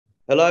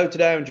Hello,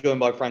 today I'm joined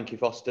by Frankie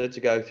Foster to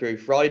go through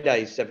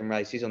Friday's 7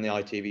 races on the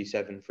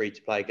ITV7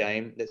 free-to-play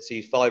game that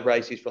sees 5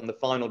 races from the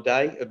final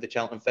day of the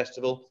Cheltenham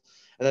Festival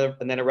and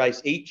then a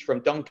race each from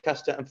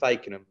Doncaster and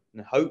Fakenham.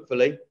 And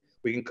hopefully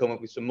we can come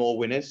up with some more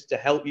winners to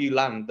help you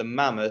land the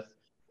mammoth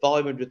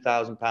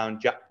 £500,000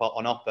 jackpot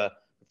on offer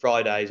for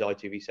Friday's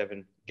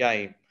ITV7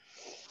 game.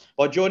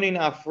 By joining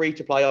our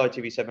free-to-play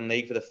ITV7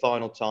 League for the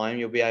final time,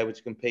 you'll be able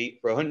to compete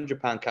for a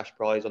 £100 cash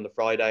prize on the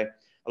Friday,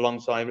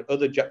 alongside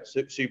other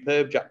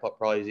superb jackpot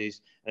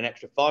prizes, and an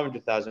extra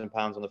 £500,000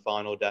 on the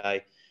final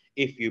day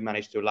if you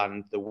manage to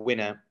land the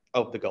winner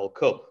of the Gold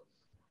Cup.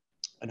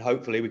 And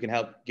hopefully we can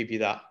help give you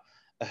that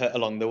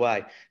along the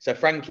way. So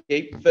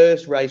Frankie,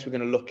 first race we're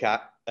going to look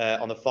at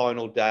on the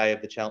final day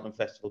of the Cheltenham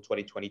Festival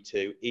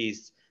 2022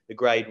 is the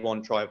Grade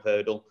 1 Triumph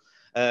Hurdle.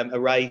 A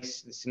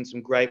race that's seen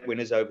some great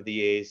winners over the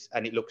years,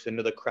 and it looks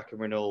another cracking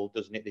renewal,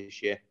 doesn't it,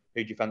 this year?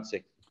 Who do you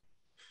fancy?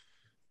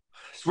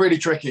 It's really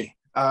tricky.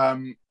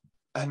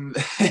 And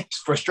it's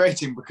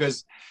frustrating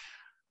because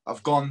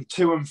I've gone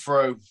to and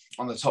fro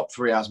on the top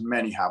 3, as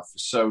many have for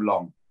so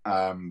long,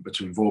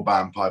 between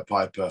Vauban, Pied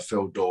Piper,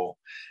 Phil Daw.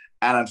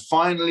 And I'd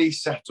finally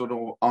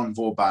settled on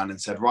Vauban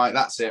and said, right,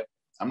 that's it.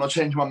 I'm not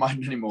changing my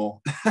mind anymore.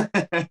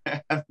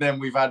 And then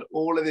we've had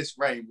all of this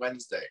rain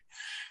Wednesday.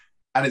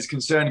 And it's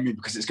concerning me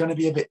because it's going to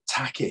be a bit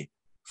tacky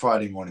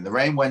Friday morning. The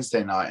rain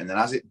Wednesday night, and then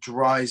as it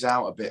dries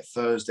out a bit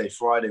Thursday,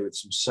 Friday with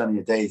some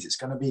sunnier days, it's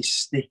going to be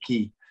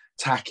sticky,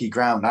 tacky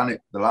ground, and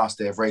the last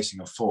day of racing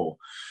of 4.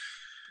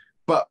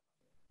 But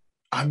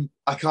I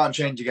can't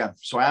change again,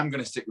 so I am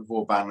going to stick with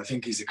Vauban. I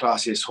think he's the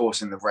classiest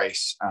horse in the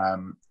race.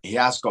 He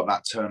has got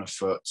that turn of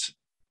foot.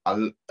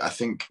 I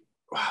think,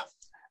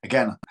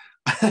 again,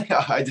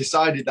 I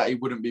decided that he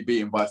wouldn't be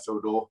beaten by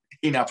Phil Daw.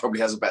 He now probably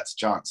has a better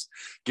chance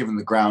given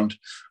the ground.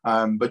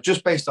 But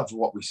just based off of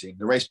what we've seen,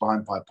 the race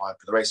behind Pied Piper,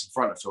 the race in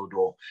front of Phil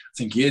Daw, I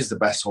think he is the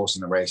best horse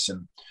in the race.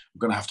 And I'm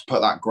going to have to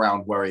put that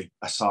ground worry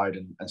aside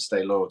and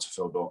stay loyal to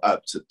Phil Daw,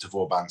 to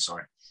Vauban,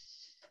 sorry.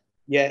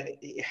 Yeah,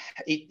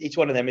 it's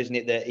one of them, isn't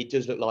it, that it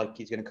does look like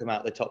he's going to come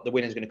out the top. The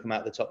winner's going to come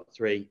out the top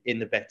 3 in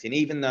the betting,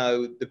 even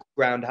though the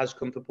ground has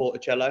come for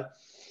Porticello.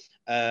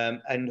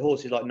 And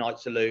horses like Night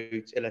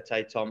Salute,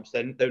 Ilate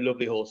Thompson, they're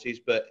lovely horses,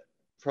 but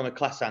from a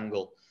class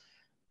angle,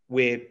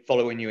 we're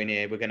following you in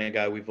here. We're going to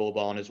go with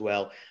Vauban as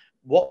well.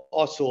 What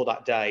I saw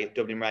that day at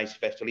Dublin Race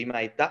Festival, he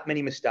made that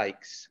many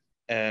mistakes,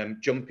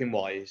 jumping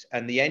wise,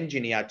 and the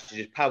engine he had to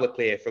just power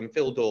clear from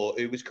Phil Daw,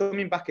 who was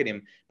coming back at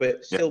him,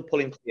 but still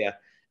pulling clear,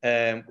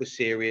 was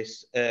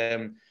serious.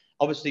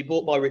 Obviously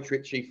bought by Rich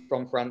Ritchie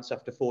from France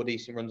after 4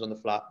 decent runs on the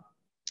flat.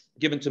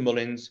 Given to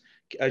Mullins,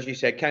 as you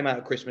said, came out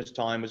at Christmas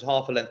time, was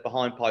half a length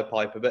behind Pied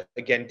Piper, but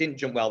again, didn't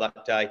jump well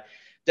that day.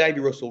 Davy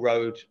Russell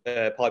rode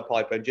Pied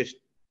Piper and just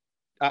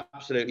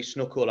absolutely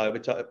snuck all over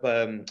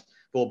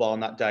Vauban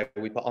that day.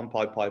 We put on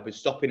Pied Piper,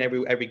 stopping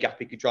every gap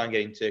he could try and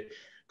get into.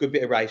 Good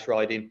bit of race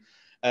riding.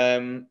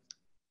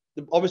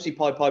 Obviously,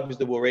 Pied Piper's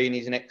the worry, and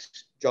he's an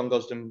ex-John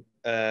Gosden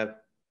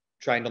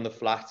trained on the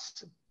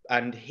flats.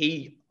 And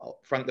he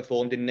franked the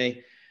form, didn't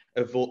he,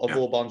 of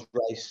Vauban's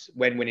race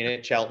when winning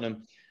at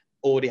Cheltenham,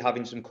 already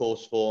having some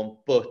course form.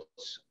 But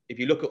if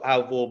you look at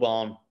how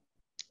Vauban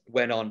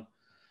went on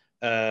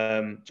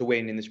to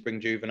win in the Spring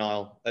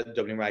Juvenile at the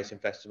Dublin Racing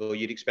Festival,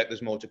 you'd expect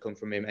there's more to come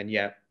from him. And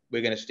yeah,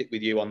 we're going to stick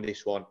with you on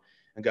this one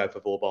and go for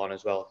Vauban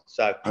as well.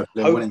 So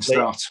hopefully winning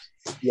start.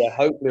 Yeah,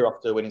 hopefully we're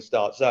off to a winning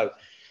start. So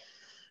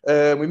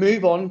we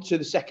move on to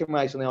the second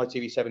race on the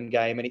ITV7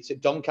 game, and it's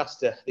at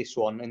Doncaster, this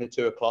one, in the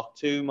 2 o'clock,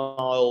 2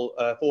 mile,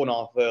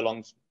 4.5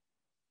 furlongs,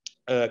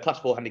 class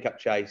 4 handicap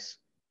chase.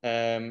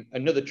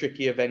 Another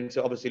tricky event,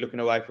 obviously looking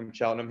away from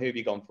Cheltenham. Who have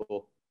you gone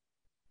for?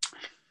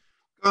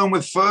 Going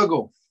with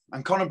Fergal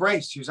and Conor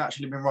Brace, who's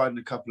actually been riding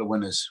a couple of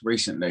winners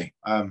recently.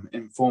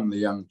 Informed the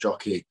young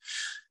jockey.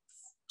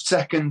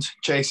 Second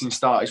chasing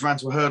start. He's ran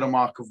to a hurdle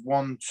mark of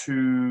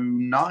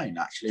 129,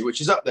 actually,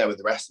 which is up there with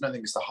the rest. I don't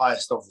think it's the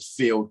highest of the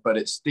field, but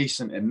it's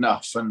decent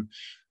enough. And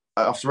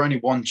after only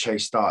 1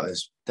 chase start,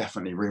 there's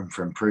definitely room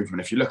for improvement.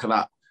 If you look at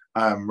that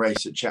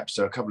race at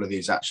Chepstow, a couple of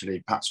these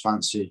actually, Pat's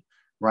Fancy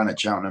ran at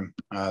Cheltenham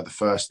the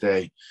first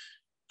day.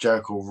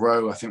 Jericho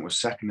Rowe, I think, was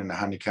second in the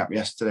handicap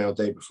yesterday or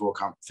day before.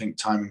 Can't think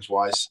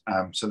timings-wise.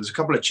 So there's a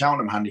couple of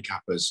Cheltenham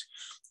handicappers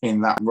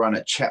in that run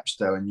at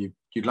Chepstow, and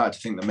you'd like to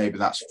think that maybe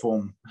that's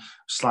form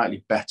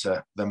slightly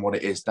better than what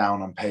it is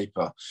down on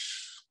paper.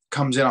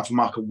 Comes in off a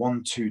mark of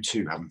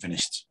 122, having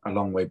finished a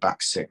long way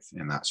back 6th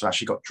in that. So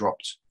actually got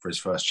dropped for his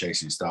first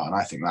chasing start, and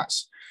I think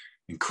that's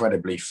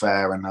incredibly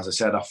fair. And as I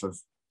said, off of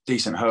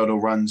decent hurdle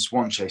runs,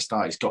 1 chase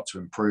start, he's got to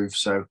improve.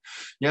 So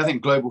yeah, I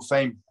think global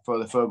fame for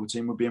the Fergal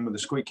team would be in with a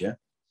squeak here.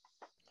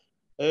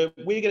 We're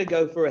going to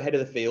go for ahead of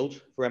the field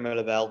for Emma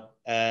Lavelle.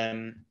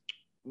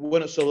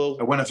 Won at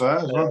Southall. A winner for her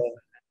as well.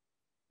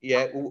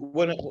 Yeah,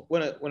 won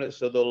at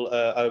Southall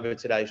over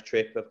today's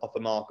trip off a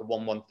mark of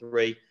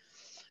 113.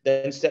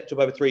 Then stepped up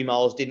over 3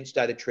 miles, didn't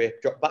stay the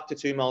trip, dropped back to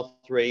 2 mile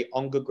 3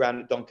 on good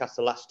ground at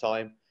Doncaster last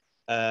time.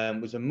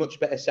 Was a much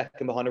better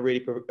second behind a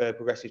really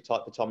progressive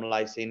type for Tom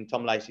Lacey. And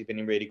Tom Lacey's been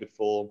in really good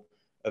form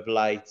of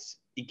late.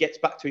 he gets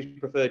back to his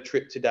preferred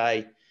trip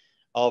today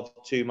of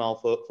 2 mile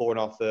for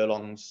 4.5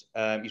 furlongs.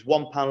 He's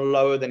 £1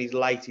 lower than his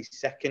latest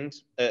second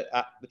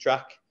at the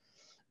track.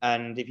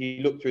 And if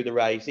you look through the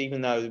race,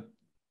 even though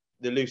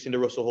the Lucinda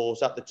Russell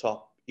horse at the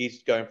top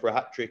is going for a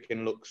hat trick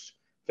and looks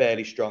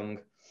fairly strong,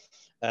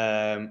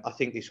 I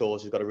think this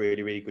horse has got a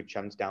really, really good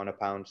chance down a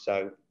pound.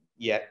 So,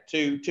 yeah,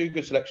 two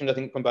good selections, I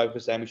think, from both of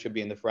us. We should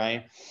be in the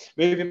frame.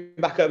 Moving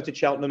back over to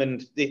Cheltenham,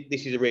 and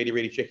this is a really,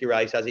 really tricky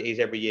race, as it is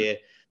every year.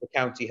 The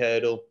County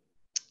Hurdle,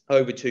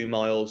 over 2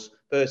 miles,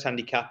 first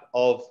handicap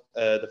of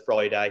the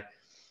Friday.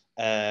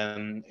 Who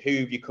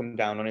have you come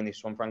down on in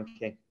this one,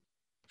 Frankie?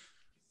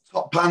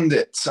 Top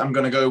Bandits, I'm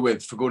going to go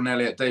with for Gordon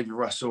Elliott, David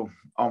Russell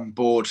on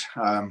board.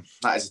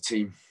 That is a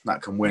team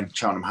that can win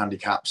Cheltenham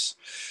handicaps.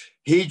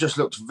 He just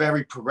looks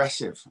very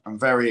progressive and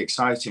very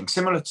exciting,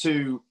 similar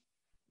to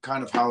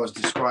kind of how I was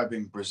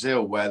describing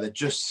Brazil, where there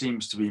just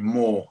seems to be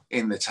more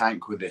in the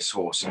tank with this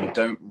horse, and you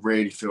don't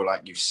really feel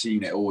like you've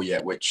seen it all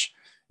yet, which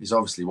is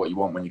obviously what you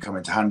want when you come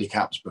into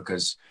handicaps,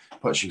 because it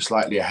puts you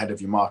slightly ahead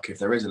of your mark if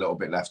there is a little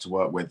bit left to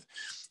work with.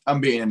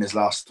 Unbeaten in his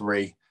last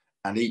 3,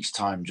 and each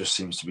time just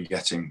seems to be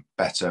getting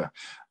better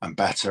and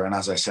better. And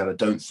as I said, I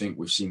don't think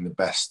we've seen the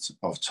best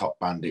of Top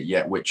Bandit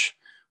yet, which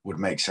would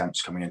make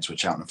sense coming into a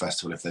Cheltenham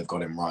Festival if they've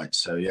got him right.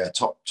 So yeah,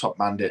 Top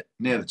Bandit,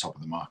 near the top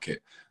of the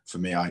market. For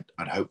me, I'd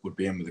hope would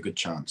be in with a good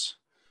chance.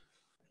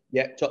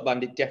 Yeah, Top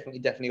Bandit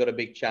definitely got a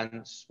big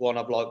chance. One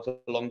I've liked a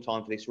long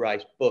time for this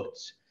race, but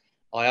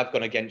I have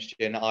gone against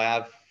you, and I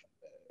have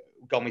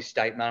gone with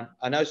State Man.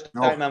 I know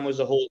State Man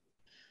was a horse.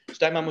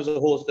 State Man was a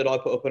horse that I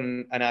put up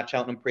in our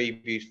Cheltenham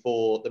previews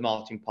for the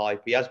Martin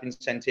Pipe. He has been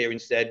sent here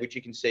instead, which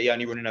you can see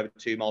only running over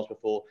 2 miles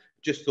before.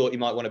 Just thought he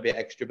might want a bit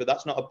extra, but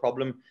that's not a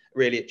problem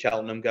really at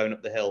Cheltenham going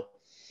up the hill.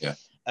 Yeah.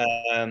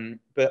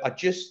 But I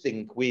just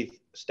think with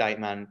State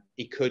Man,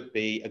 he could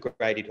be a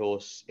graded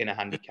horse in a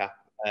handicap.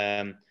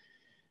 There's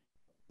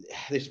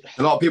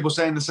a lot of people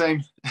saying the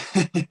same.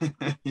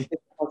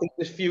 I think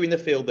there's few in the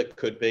field that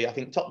could be. I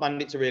think Top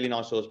Bandit's a really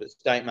nice horse, but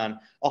State Man,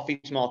 off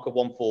his mark of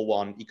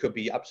 141, he could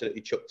be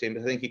absolutely chucked in.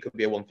 But I think he could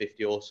be a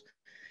 150 horse.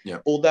 Yeah.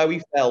 Although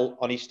he fell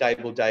on his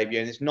stable debut,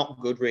 and it's not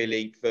good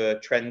really for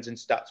trends and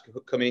stats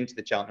coming into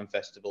the Cheltenham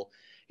Festival.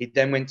 He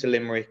then went to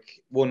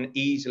Limerick, won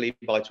easily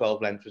by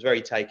 12 lengths, was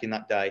very taken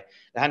that day.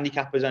 The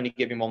handicappers only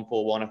give him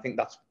 141. I think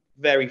that's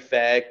very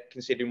fair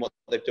considering what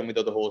they've done with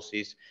other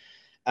horses.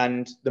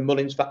 And the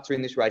Mullins factor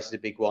in this race is a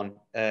big one.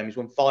 He's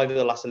won 5 of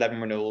the last 11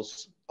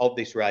 renewals of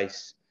this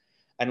race.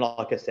 And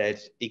like I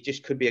said, he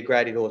just could be a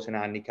graded horse in a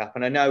handicap.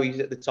 And I know he's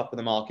at the top of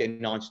the market in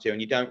 92,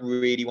 and you don't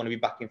really want to be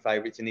backing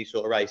favourites in these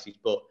sort of races.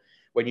 But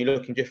when you're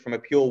looking just from a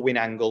pure win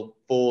angle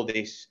for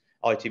this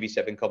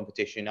ITV7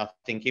 competition, I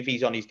think if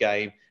he's on his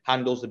game,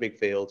 handles the big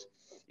field,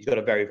 he's got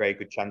a very, very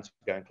good chance of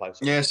going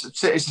closer. Yes,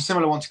 it's a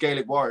similar one to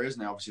Gaelic Warrior,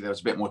 isn't it? Obviously, there was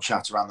a bit more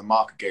chat around the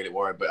mark of Gaelic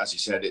Warrior, but as you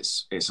said,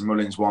 it's a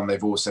Mullins one.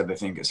 They've all said they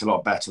think it's a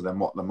lot better than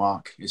what the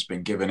mark it's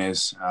been given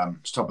is.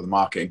 It's top of the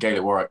market. And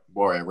Gaelic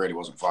Warrior really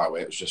wasn't far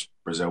away. It was just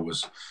Brazil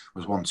was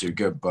one too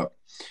good, but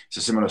it's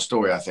a similar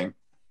story, I think.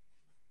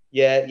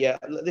 Yeah.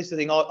 This is the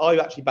thing. I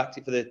actually backed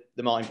it for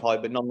the Martin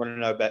Pipe, but non-runner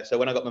no bet. So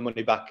when I got my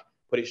money back,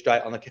 put it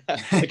straight on the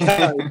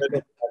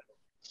carry.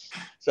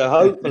 So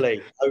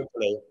hopefully.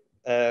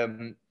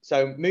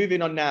 So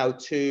moving on now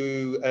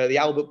to the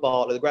Albert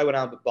Bartlett, the Grade 1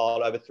 Albert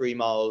Bartlett over 3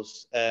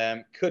 miles.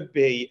 Could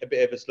be a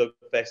bit of a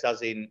slugfest,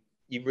 as in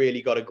you've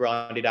really got to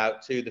grind it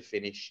out to the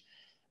finish.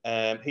 Who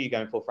are you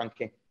going for,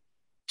 Frankie?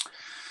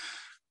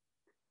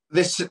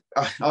 This,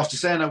 after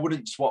saying I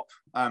wouldn't swap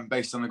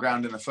based on the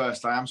ground in the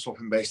first, I am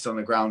swapping based on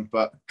the ground.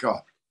 But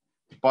God,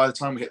 by the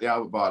time we hit the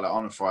Albert Bartlett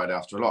on a Friday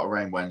after a lot of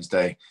rain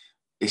Wednesday,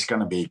 it's going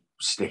to be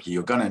sticky.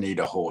 You're going to need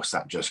a horse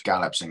that just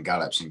gallops and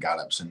gallops and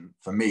gallops. And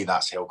for me,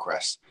 that's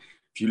Hillcrest.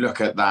 If you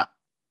look at that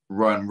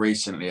run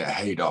recently at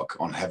Haydock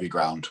on heavy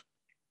ground,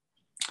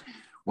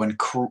 when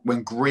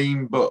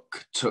Green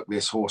Book took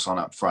this horse on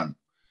up front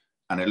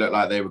and it looked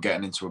like they were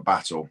getting into a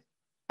battle,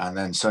 and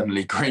then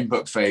suddenly Green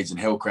Book fades and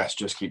Hillcrest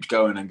just keeps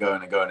going and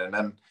going and going. And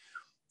then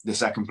the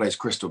second place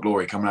Crystal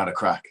Glory coming out of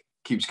crack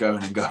keeps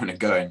going and going and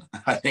going.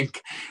 I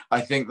think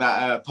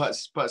that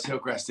puts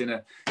Hillcrest in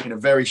a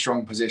very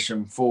strong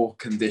position for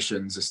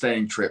conditions, a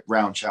staying trip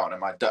round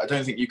Cheltenham. I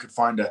don't think you could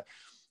find a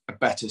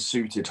better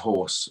suited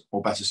horse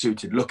or better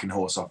suited looking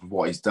horse off of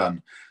what he's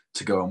done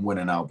to go and win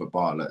an Albert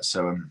Bartlett.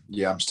 So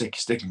yeah, I'm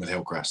sticking with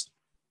Hillcrest.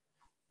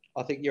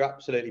 I think you're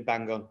absolutely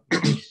bang on.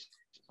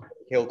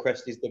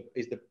 Hillcrest is the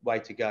way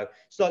to go.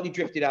 Slightly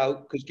drifted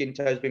out because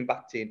Ginto's been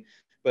backed in.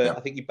 But yeah. I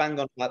think you bang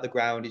on at the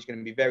ground. He's going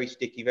to be very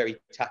sticky, very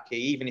tacky,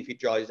 even if it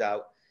dries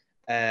out.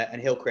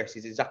 And Hillcrest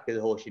is exactly the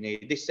horse you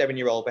need. This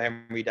 7-year-old for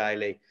Henry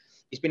Daly,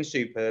 he's been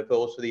superb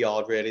horse for the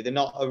yard, really. They're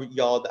not a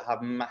yard that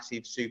have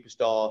massive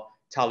superstar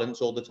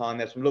talents all the time.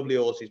 There's some lovely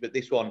horses, but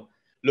this one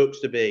looks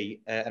to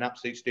be an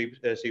absolute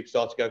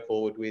superstar to go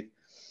forward with.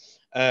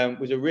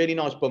 Was a really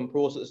nice bumper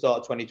horse at the start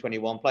of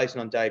 2021, placing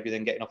on debut,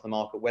 then getting off the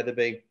mark at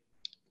Wetherby.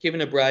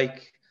 Given a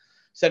break,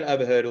 sent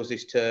over hurdles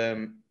this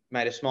term,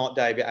 made a smart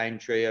debut at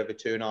Aintree over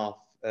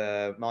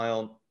 2.5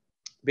 mile.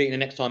 beating a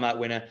next time out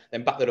winner,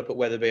 then back that up at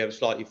Wetherby over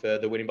slightly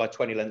further, winning by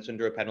 20 lengths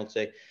under a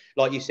penalty.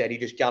 Like you said, he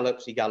just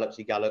gallops, he gallops,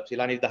 he gallops. He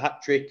landed the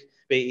hat trick,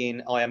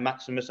 beating I Am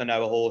Maximus, I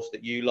know a horse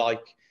that you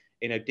like,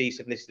 in a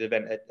decent listed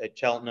event at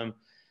Cheltenham.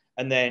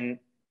 And then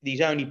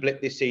his only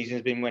blip this season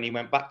has been when he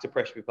went back to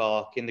Prestbury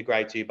Park in the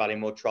Grade 2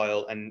 Ballymore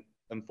trial and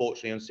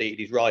unfortunately unseated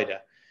his rider.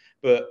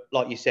 But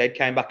like you said,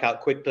 came back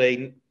out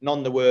quickly,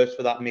 none the worse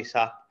for that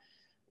mishap.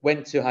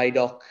 Went to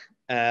Haydock,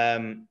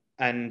 and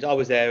I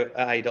was there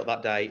at Haydock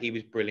that day. He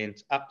was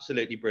brilliant,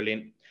 absolutely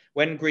brilliant.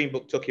 When Green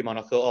Book took him on,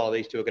 I thought, oh,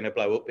 these two are going to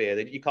blow up here.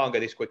 You can't go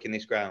this quick in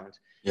this ground.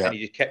 Yeah. And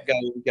he just kept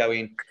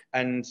going.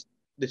 And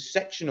the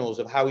sectionals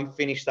of how he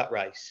finished that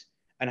race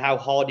and how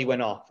hard he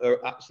went off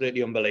are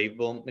absolutely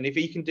unbelievable. And if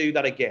he can do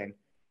that again,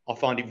 I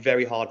find it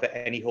very hard for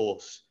any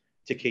horse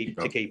to keep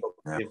up with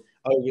him.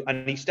 Oh,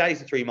 and he stays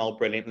the 3 mile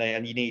brilliantly,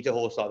 and you need a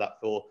horse like that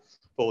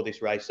for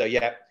this race. So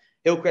yeah,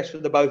 Hillcrest for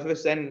the both of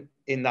us then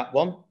in that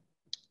one.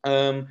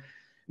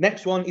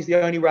 Next one is the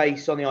only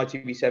race on the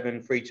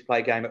ITV7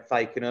 free-to-play game at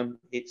Fakenham.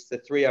 It's the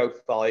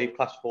 305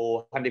 Class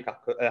 4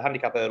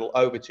 handicap hurdle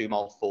over 2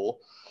 mile 4.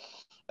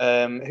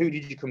 Who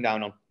did you come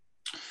down on?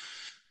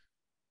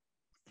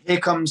 Here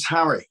Comes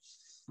Harry.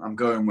 I'm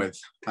going with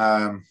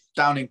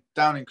down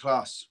in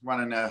class,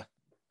 running a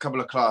couple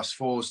of Class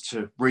 4s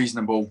to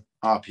reasonable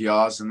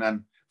RPRs, and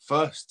then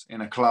first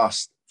in a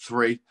Class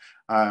 3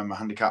 a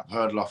handicap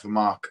hurdle off a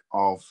mark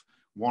of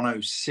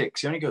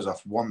 106. He only goes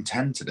off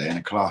 110 today in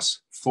a Class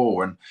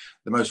 4, and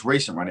the most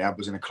recent run he had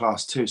was in a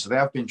Class 2. So they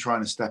have been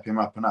trying to step him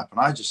up and up. And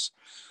I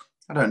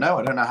don't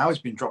know how he's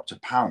been dropped a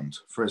pound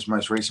for his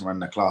most recent run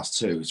in a Class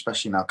 2,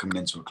 especially now coming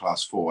into a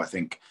Class 4. I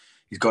think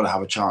he's got to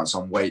have a chance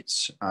on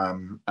weights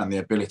and the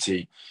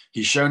ability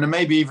he's shown, and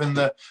maybe even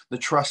the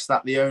trust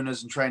that the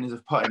owners and trainers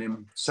have put in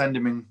him, send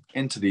him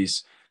into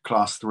these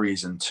Class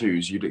 3s and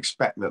 2s. You'd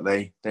expect that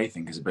they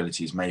think his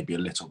ability is maybe a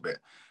little bit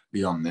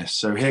beyond this.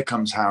 So here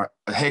comes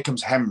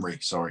Henry.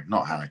 Sorry,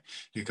 not Harry.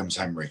 Here comes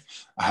Henry.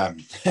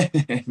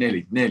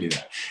 Nearly there.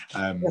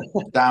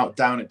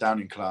 Down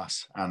in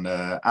class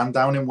and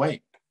down in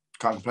weight.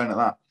 Can't complain at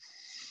that.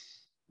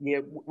 Yeah,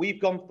 we've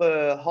gone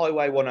for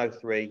Highway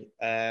 103.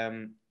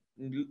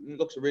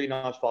 Looks a really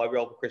nice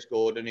 5-year-old for Chris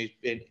Gordon, who's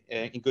been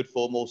in good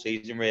form all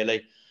season,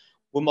 really.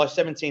 Won by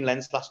 17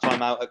 lengths last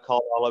time out at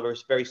Carlisle over a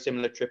very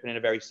similar trip and in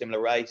a very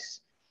similar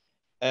race.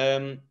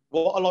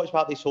 What I liked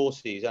about this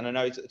horse is, and I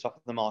know it's at the top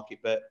of the market,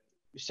 but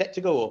it's set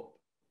to go up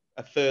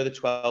a further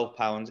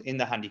 £12 in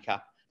the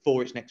handicap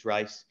for its next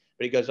race.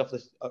 But it goes off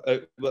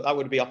that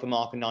would be off a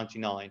mark of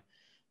 99.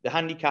 The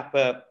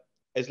handicapper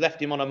has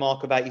left him on a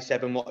mark of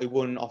 87, what he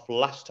won off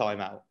last time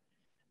out.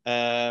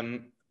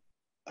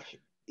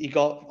 He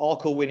got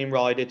Arkle winning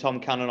rider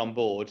Tom Cannon on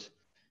board,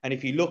 and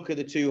if you look at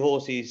the two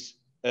horses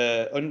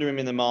under him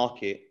in the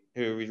market,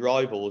 who are his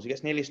rivals, he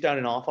gets nearly a stone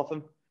and a half off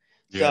them.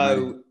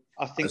 So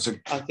I think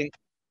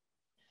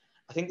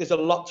there's a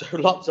lot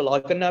to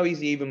like. I know he's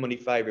the even money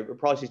favourite, but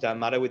prices don't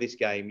matter with this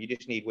game. You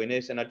just need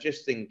winners, and I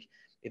just think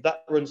if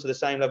that runs to the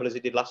same level as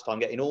it did last time,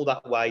 getting all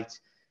that weight,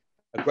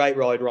 a great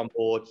rider on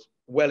board,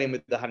 well in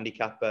with the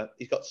handicapper,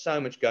 he's got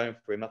so much going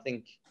for him. I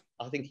think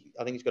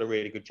he's got a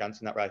really good chance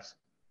in that race.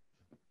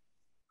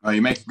 Oh,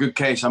 you make a good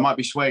case. I might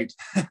be swayed.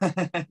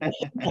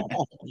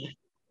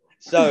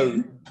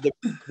 So the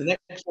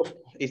next up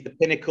is the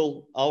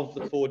pinnacle of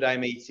the 4-day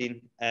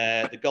meeting,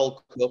 the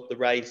Gold Cup, the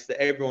race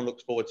that everyone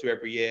looks forward to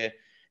every year.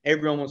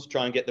 Everyone wants to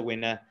try and get the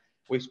winner.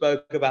 We've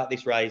spoke about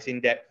this race in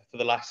depth for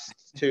the last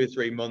 2 or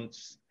 3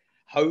 months.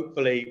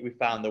 Hopefully we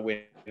found the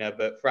winner.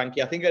 But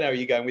Frankie, I think I know who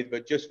you're going with,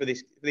 but just for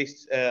this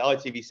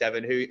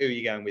ITV7, who are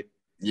you going with?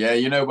 Yeah,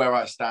 you know where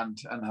I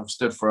stand and have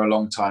stood for a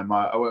long time.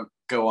 I won't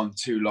go on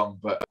too long,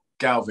 but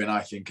Galvin, I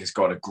think, has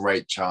got a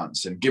great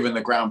chance, and given the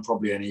ground,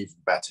 probably an even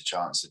better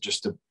chance.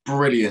 Just a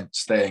brilliant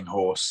staying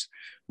horse,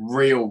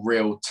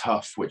 real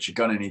tough, which you're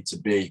going to need to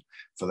be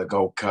for the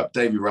Gold Cup.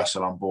 Davy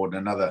Russell on board,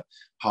 another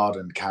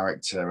hardened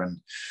character,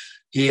 and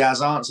he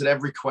has answered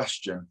every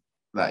question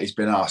that he's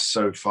been asked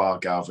so far,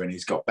 Galvin.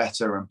 He's got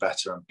better and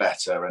better and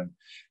better, and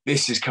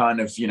this is kind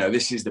of,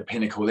 this is the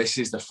pinnacle. This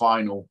is the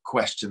final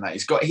question that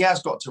he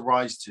has got to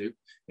rise to,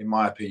 in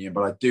my opinion,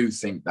 but I do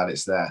think that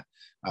it's there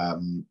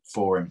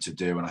for him to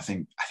do, and I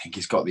think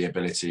he's got the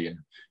ability, and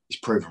he's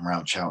proven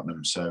around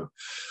Cheltenham. So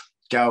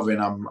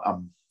Galvin,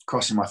 I'm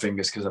crossing my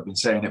fingers because I've been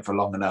saying it for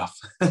long enough,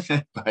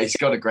 but he's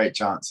got a great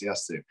chance. He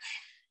has to.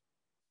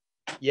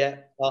 Yeah,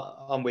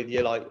 I'm with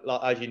you. Like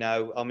as you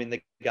know, I'm in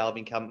the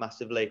Galvin camp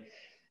massively.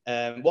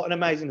 What an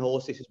amazing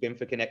horse this has been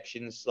for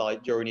Connections,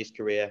 like during his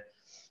career,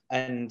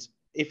 and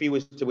if he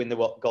was to win the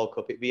Gold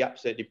Cup, it'd be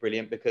absolutely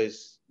brilliant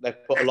because they've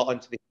put a lot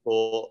into this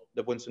sport.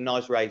 They've won some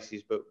nice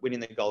races, but winning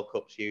the Gold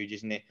Cup's huge,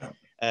 isn't it?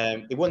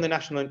 He won the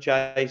National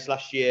Chase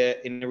last year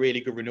in a really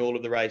good renewal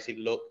of the race. It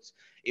looked.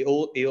 He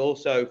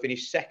also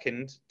finished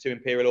second to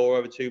Imperial Aura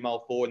over 2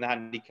 mile 4 in the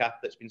handicap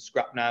that's been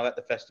scrapped now at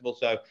the festival.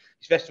 So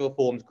his festival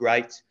form's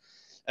great.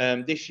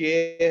 This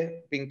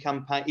year,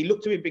 he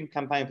looked to have been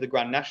campaigning for the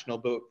Grand National,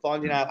 but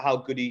finding out how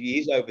good he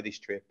is over this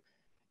trip,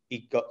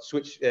 he got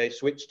switched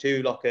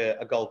to like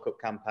a Gold Cup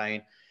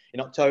campaign. In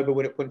October,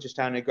 won at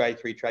Punchestown in a Grade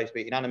 3 trace,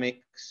 beating Animix.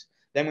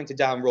 Then went to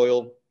Down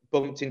Royal,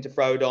 bumped into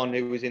Frodon,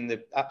 who was in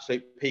the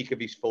absolute peak of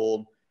his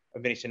form,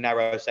 and finished a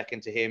narrow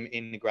second to him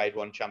in the Grade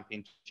 1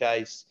 champion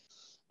chase.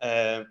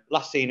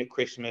 Last seen at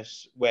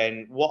Christmas,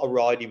 when what a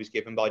ride he was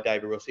given by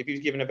David Russell. If he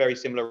was given a very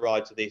similar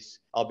ride to this,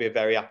 I'll be a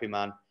very happy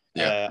man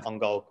on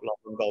Gold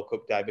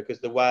Cup Day, because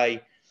the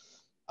way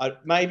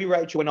maybe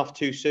Rachel went off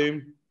too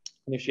soon,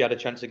 and if she had a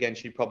chance again,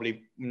 she'd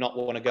probably not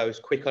want to go as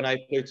quick on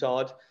A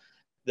Plutard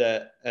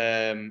that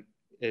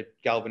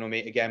Galvin will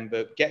meet again.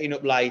 But getting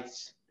up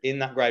late in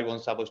that Grade 1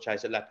 Savills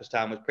chase at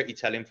Leopardstown was pretty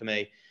telling for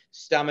me.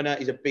 Stamina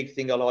is a big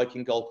thing I like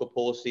in Gold Cup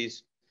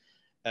horses.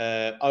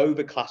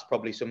 Overclass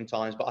probably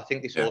sometimes, but I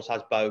think this horse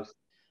has both.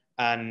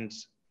 And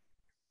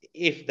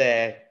if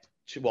they're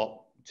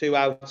 2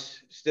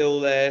 out, still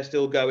there,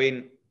 still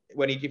going,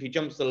 if he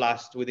jumps the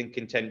last within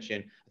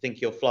contention, I think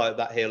he'll fly up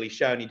that hill. He's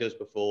shown he does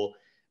before,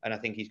 and I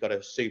think he's got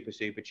a super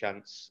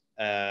chance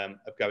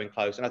of going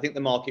close. And I think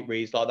the market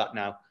reads like that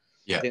now.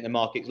 I think the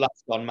market's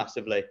latched on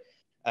massively,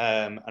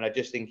 and I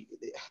just think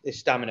this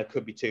stamina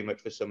could be too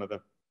much for some of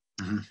them.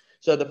 Mm-hmm.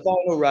 So the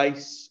final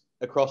race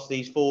across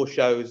these 4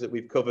 shows that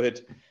we've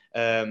covered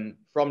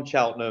from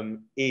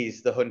Cheltenham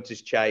is the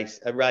Hunter's Chase,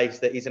 a race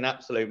that is an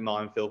absolute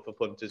minefield for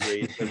punters,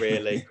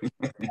 really.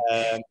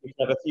 We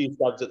have a few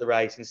stabs at the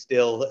race and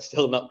still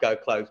not go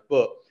close,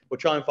 but we'll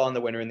try and find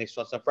the winner in this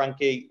one. So,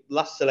 Frankie,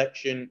 last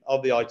selection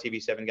of the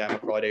ITV7 game on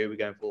Friday, who are we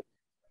going for?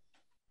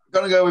 I'm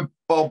going to go with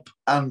Bob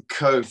and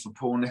Co for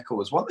Paul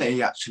Nicholls. One that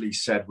he actually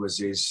said was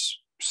his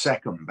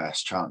second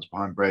best chance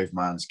behind Brave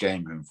Man's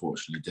Game, who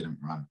unfortunately didn't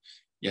run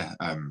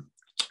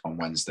on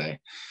Wednesday.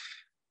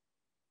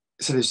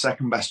 He said his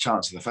second best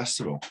chance of the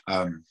festival.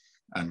 And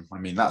I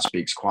mean, that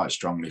speaks quite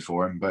strongly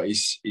for him, but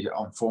he's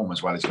on form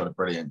as well. He's got a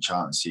brilliant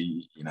chance.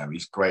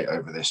 He's great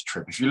over this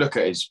trip. If you look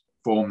at his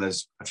form,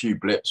 there's a few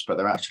blips, but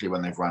they're actually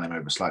when they've run him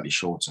over slightly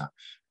shorter.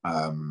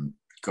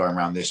 Going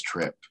around this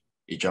trip,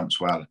 he jumps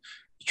well,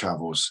 he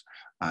travels,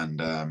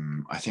 and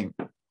I think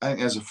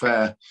there's a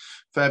fair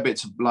bit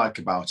to like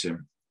about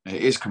him.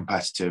 It is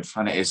competitive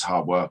and it is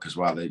hard work as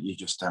well. You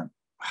just don't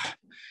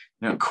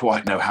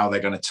quite know how they're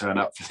going to turn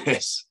up for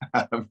this.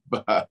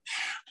 But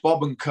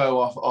Bob and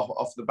Co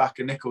off the back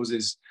of Nicholls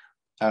is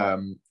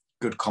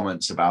good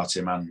comments about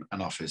him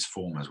and off his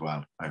form as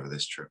well over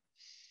this trip.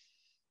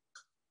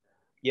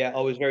 Yeah,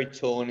 I was very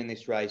torn in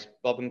this race.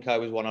 Bob and Co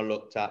was one I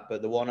looked at,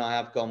 but the one I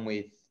have gone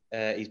with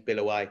is Bill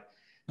Away.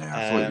 Yeah,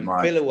 I thought you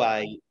might. Bill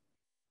Away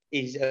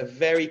is a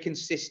very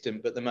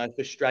consistent but the most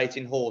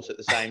frustrating horse at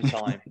the same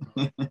time.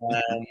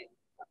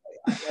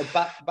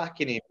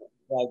 Backing him,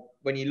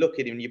 when you look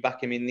at him, you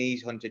back him in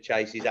these hunter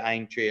chases at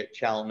Aintree, at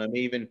Cheltenham,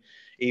 even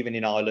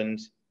in Ireland.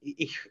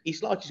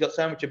 He's like he's got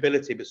so much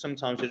ability, but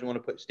sometimes doesn't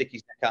want to stick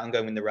his neck out and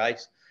go in the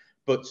race.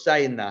 But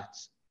saying that,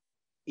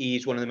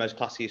 he's one of the most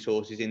classiest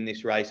horses in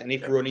this race. And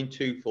if running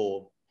 2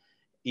 form,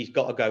 he's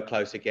got to go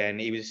close again.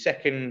 He was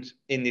second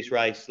in this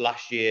race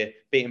last year,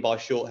 beaten by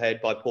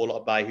Shorthead, by Paul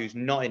Ott Bay, who's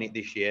not in it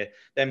this year.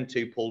 Them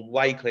 2 pulled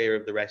way clear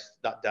of the rest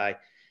that day.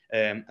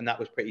 And that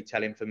was pretty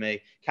telling for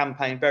me.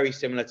 Campaign very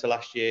similar to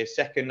last year,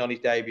 second on his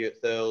debut at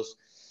Thurles,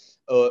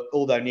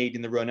 although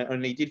needing the run.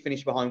 And he did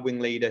finish behind Wing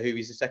Leader, who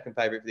is the second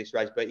favourite for this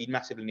race, but he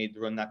massively needed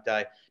the run that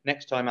day.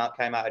 Next time out,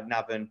 came out at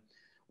Navan,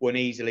 won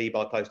easily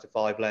by close to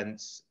 5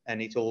 lengths,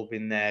 and it's all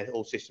been there.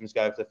 All systems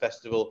go for the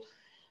festival.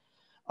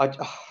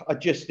 I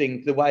just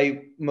think the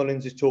way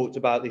Mullins has talked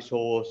about this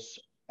horse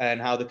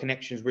and how the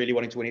connections really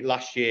wanted to win it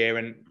last year,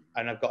 and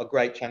I've got a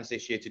great chance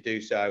this year to do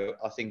so.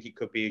 I think it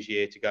could be his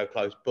year to go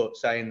close. But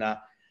saying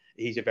that,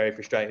 he's a very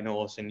frustrating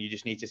horse, and you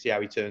just need to see how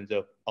he turns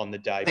up on the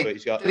day. But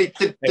he's got. Did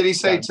he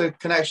say to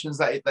connections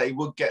that he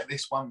would get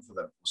this one for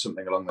them, or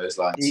something along those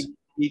lines?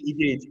 He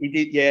did.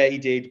 Yeah, he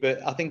did.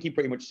 But I think he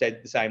pretty much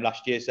said the same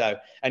last year. So,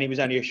 and he was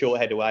only a short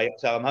head away.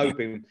 So I'm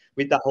hoping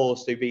with that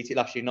horse who beat it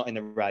last year, not in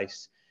the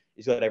race,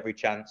 he's got every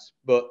chance.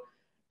 But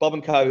Bob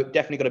and Co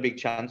definitely got a big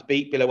chance.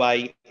 Beat Bill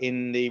Away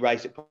in the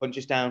race at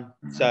Punchestown.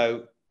 Mm-hmm.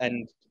 So,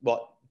 and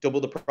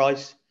double the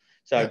price.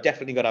 So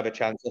definitely got to have a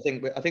chance. I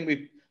think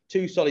we've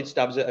 2 solid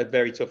stabs at a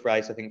very tough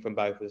race, I think, from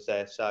both of us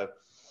there.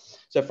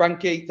 So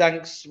Frankie,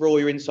 thanks for all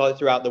your insight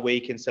throughout the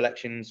week and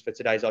selections for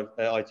today's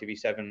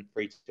ITV7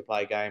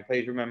 free-to-play game.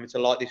 Please remember to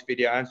like this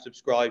video and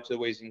subscribe to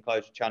the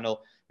Enclosure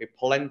channel. We have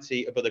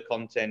plenty of other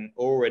content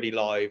already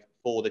live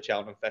for the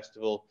Cheltenham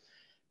Festival.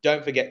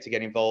 Don't forget to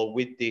get involved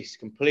with this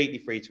completely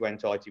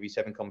free-to-enter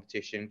ITV7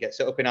 competition. Get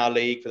set up in our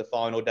league for the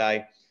final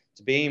day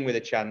to be in with a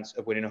chance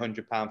of winning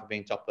 £100 for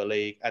being top of the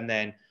league, and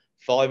then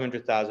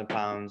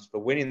 £500,000 for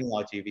winning the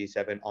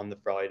ITV7 on the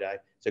Friday.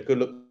 So good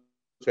luck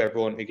to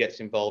everyone who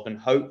gets involved, and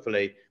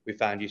hopefully we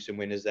found you some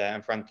winners there.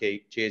 And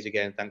Frankie, cheers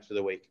again. Thanks for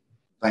the week.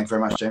 Thanks very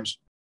much, James.